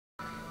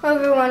Hello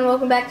everyone,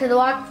 welcome back to the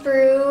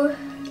walkthrough.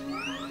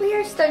 We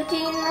are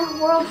starting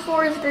World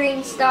 4's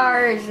Green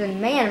Stars, and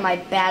man, am I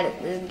bad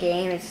at this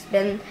game. It's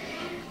been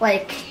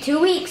like 2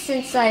 weeks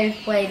since I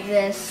played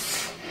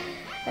this,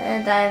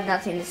 and I have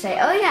nothing to say.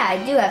 Oh yeah, I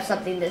do have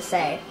something to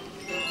say.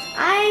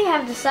 I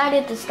have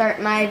decided to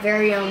start my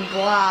very own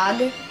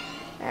blog,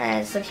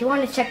 so if you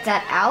want to check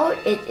that out,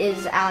 it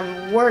is on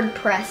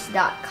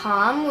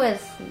wordpress.com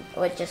with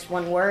just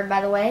one word,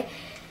 by the way.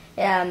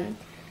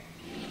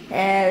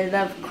 And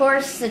of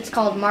course, it's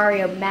called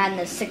Mario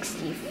Madness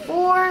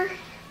 64.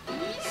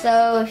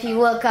 So if you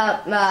look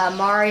up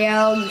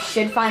Mario, you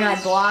should find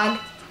my blog.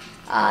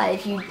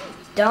 If you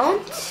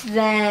don't,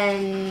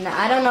 then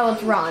I don't know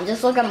what's wrong.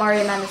 Just look up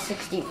Mario Madness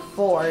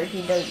 64 if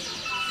you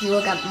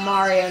look up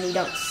Mario and you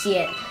don't see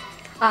it.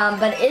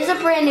 But it is a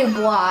brand new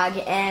blog,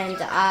 and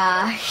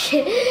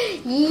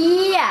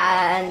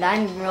yeah, and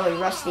I'm really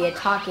rusty at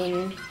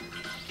talking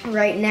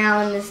right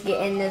now in these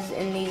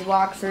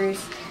walkthroughs.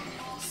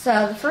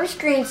 So the first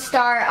Green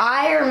Star,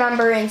 I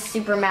remember in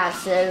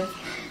Supermassive,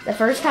 the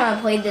first time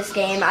I played this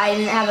game, I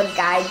didn't have a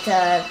guide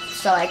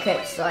so I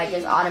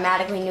just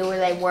automatically knew where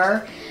they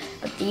were.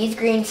 But these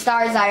Green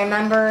Stars, I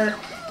remember,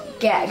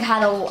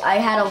 I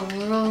had a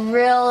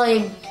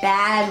really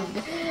bad.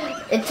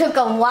 It took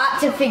a lot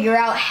to figure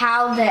out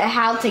how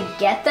to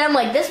get them.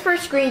 Like, this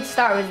first Green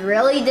Star was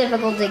really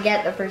difficult to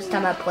get the first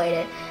time I played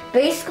it.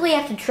 Basically, you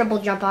have to triple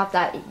jump off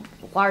that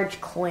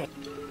large coin.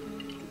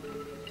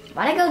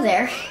 Why'd I go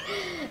there?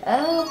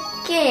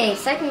 Okay,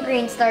 second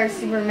Green Star,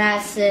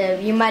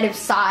 Supermassive. You might have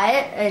saw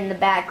it in the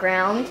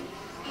background.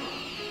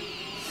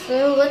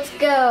 So let's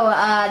go.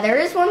 There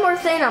is one more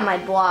thing on my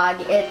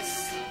blog.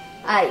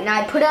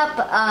 I put up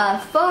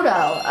a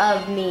photo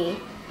of me,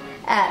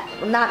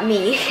 not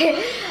me,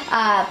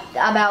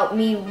 about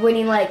me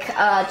winning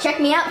Check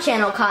Me Out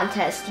channel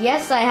contest.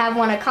 Yes, I have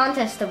won a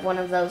contest of one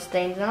of those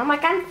things, and I'm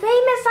like, I'm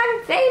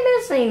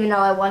famous, even though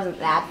I wasn't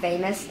that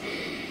famous.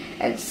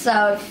 And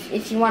so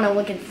if you want to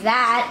look at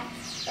that,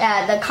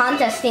 the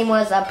contest theme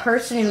was a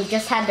person who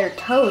just had their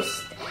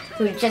toast,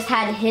 who just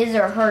had his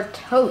or her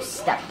toast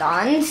stepped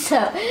on. So,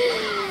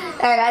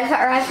 and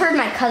I've heard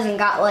my cousin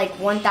got like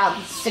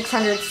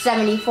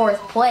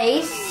 1,674th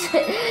place.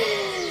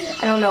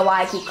 I don't know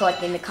why I keep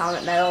collecting the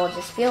Comet Medal. I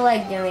just feel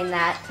like doing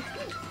that.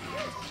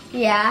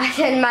 Yeah,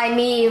 and my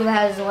me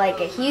has like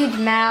a huge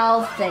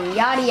mouth and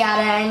yada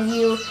yada, and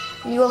you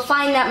will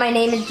find that my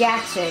name is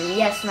Jackson.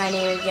 Yes, my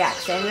name is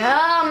Jackson.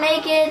 Oh,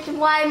 make it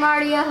why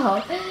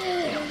Mario.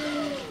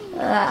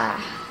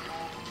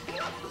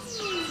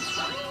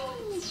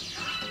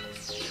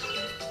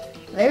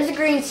 There's a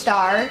Green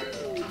Star.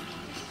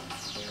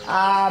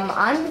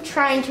 I'm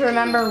trying to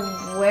remember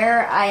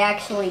where I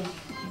actually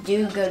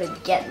do go to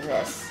get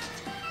this.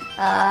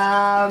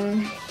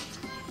 Alright,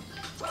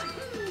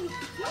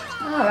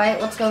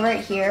 let's go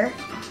right here.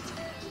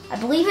 I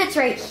believe it's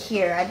right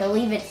here. I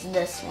believe it's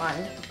this one.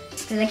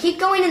 Because I keep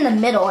going in the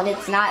middle and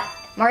it's not,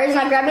 Mario's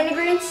not grabbing a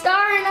Green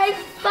Star, and I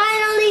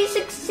finally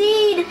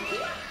succeed!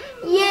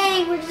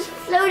 Yay, we're just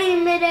floating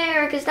in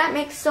midair, because that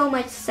makes so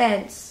much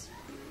sense.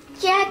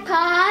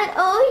 Jackpot,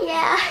 oh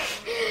yeah.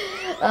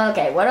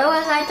 Okay, what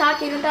was I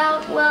talking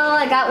about? Well,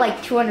 I got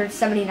like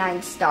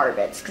 279 star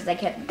bits, because I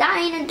kept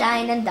dying and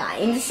dying and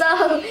dying, so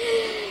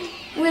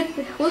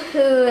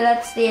woohoo,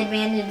 that's the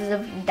advantages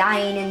of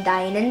dying and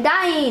dying and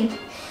dying.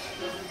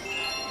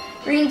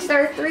 Green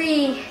Star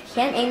 3,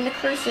 can't aim the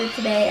cursor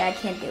today. I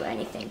can't do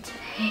anything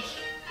today.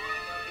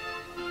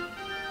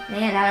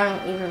 Man, I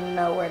don't even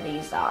know where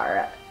these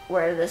are,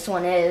 where this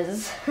one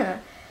is.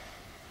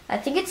 I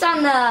think it's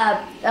on the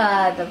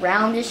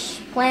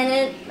roundish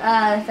planet,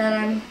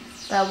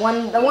 the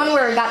one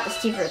where I got the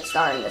secret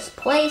star in this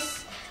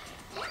place.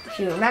 If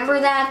you remember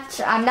that,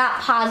 I'm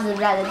not positive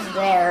that it's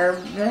there,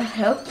 but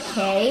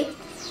okay.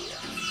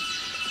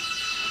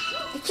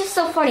 It's just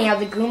so funny how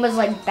the Goombas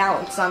like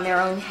bounce on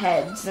their own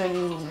heads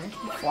and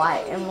fly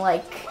and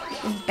like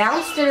just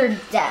bounce to their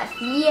death.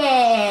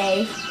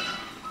 Yay!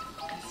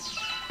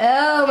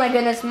 Oh my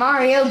goodness,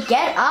 Mario,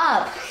 get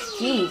up!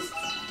 Jeez.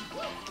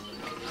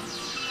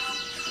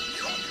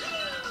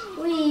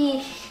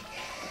 Whee!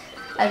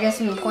 I've just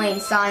been playing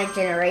Sonic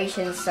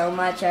Generations so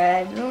much,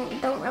 I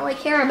don't really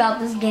care about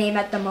this game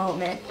at the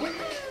moment.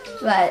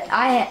 But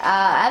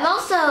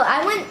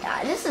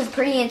this is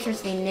pretty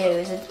interesting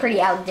news. It's pretty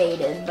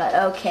outdated, but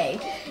okay.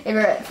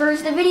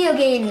 First, the video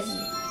games,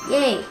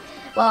 yay.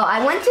 Well,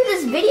 I went to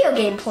this video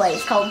game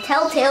place called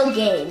Telltale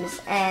Games,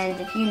 and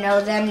if you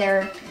know them,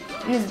 they're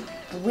in this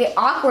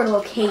awkward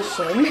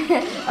location.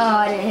 Oh,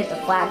 I didn't hit the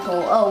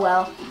flagpole. Oh,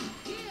 well.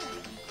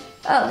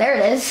 Oh, there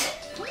it is.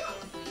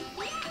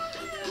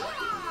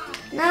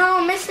 No,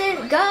 missed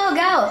it. Go,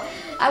 go.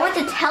 I went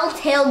to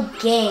Telltale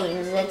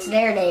Games. That's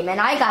their name,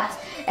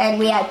 and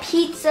we had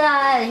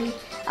pizza.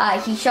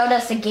 He showed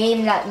us a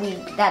game that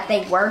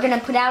they were gonna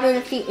put out in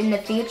the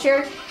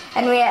future,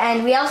 and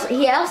he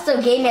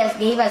also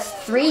gave us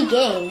 3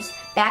 games: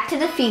 Back to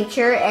the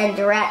Future and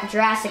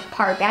Jurassic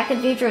Park. Back to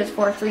the Future was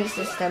for 3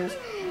 systems,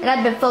 and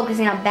I've been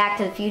focusing on Back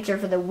to the Future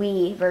for the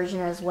Wii version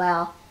as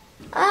well.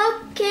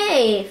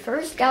 Okay,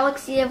 first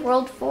Galaxy of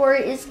World 4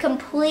 is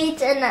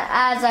complete, and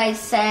as I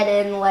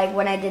said in like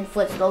when I did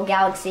Flipsville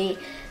Galaxy,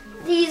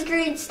 these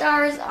green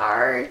stars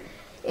are,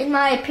 in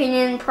my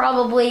opinion,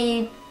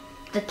 probably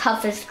the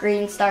toughest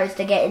green stars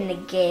to get in the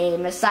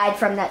game, aside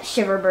from that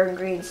Shiverburn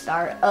green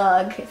star.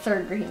 Ugh,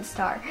 third green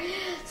star.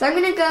 So I'm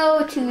gonna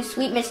go to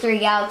Sweet Mystery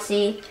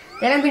Galaxy,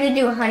 then I'm gonna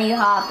do Honey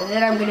Hop, and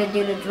then I'm gonna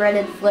do the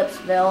dreaded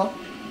Flipsville.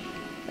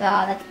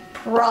 That's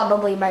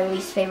probably my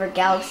least favorite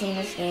galaxy in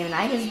this game, and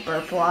I just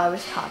burped while I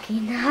was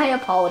talking. I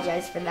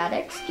apologize for that.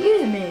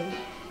 Excuse me.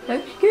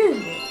 Excuse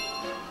me.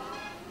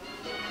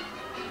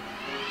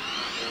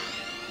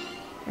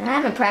 And I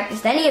haven't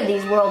practiced any of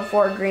these World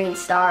 4 green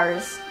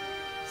stars.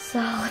 So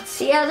let's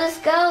see how this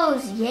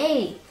goes.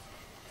 Yay.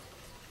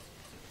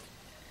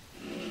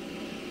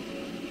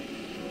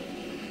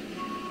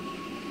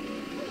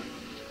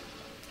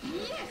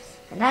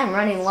 And I'm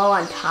running low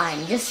on time.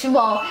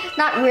 Well,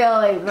 not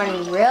really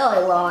running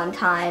really low on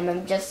time.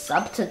 I'm just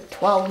up to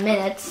 12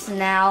 minutes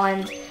now,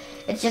 and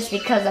it's just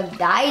because I've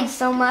died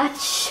so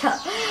much.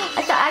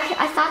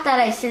 I thought that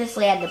I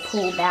seriously had to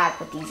pull back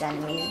with these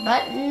enemies,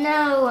 but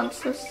no, I'm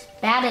so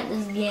bad at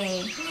this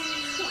game.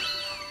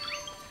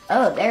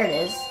 Oh, there it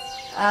is.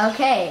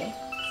 Okay.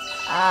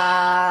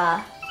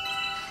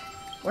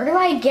 Where do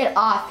I get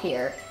off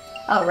here?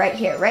 Oh, right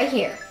here, right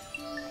here.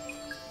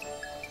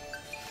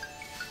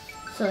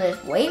 So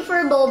just wait for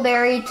a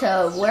Bullberry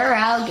to wear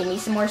out, give me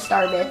some more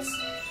star bits,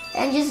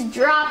 and just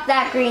drop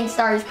that green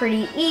star is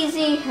pretty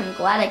easy. I'm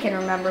glad I can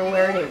remember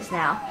where it is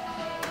now.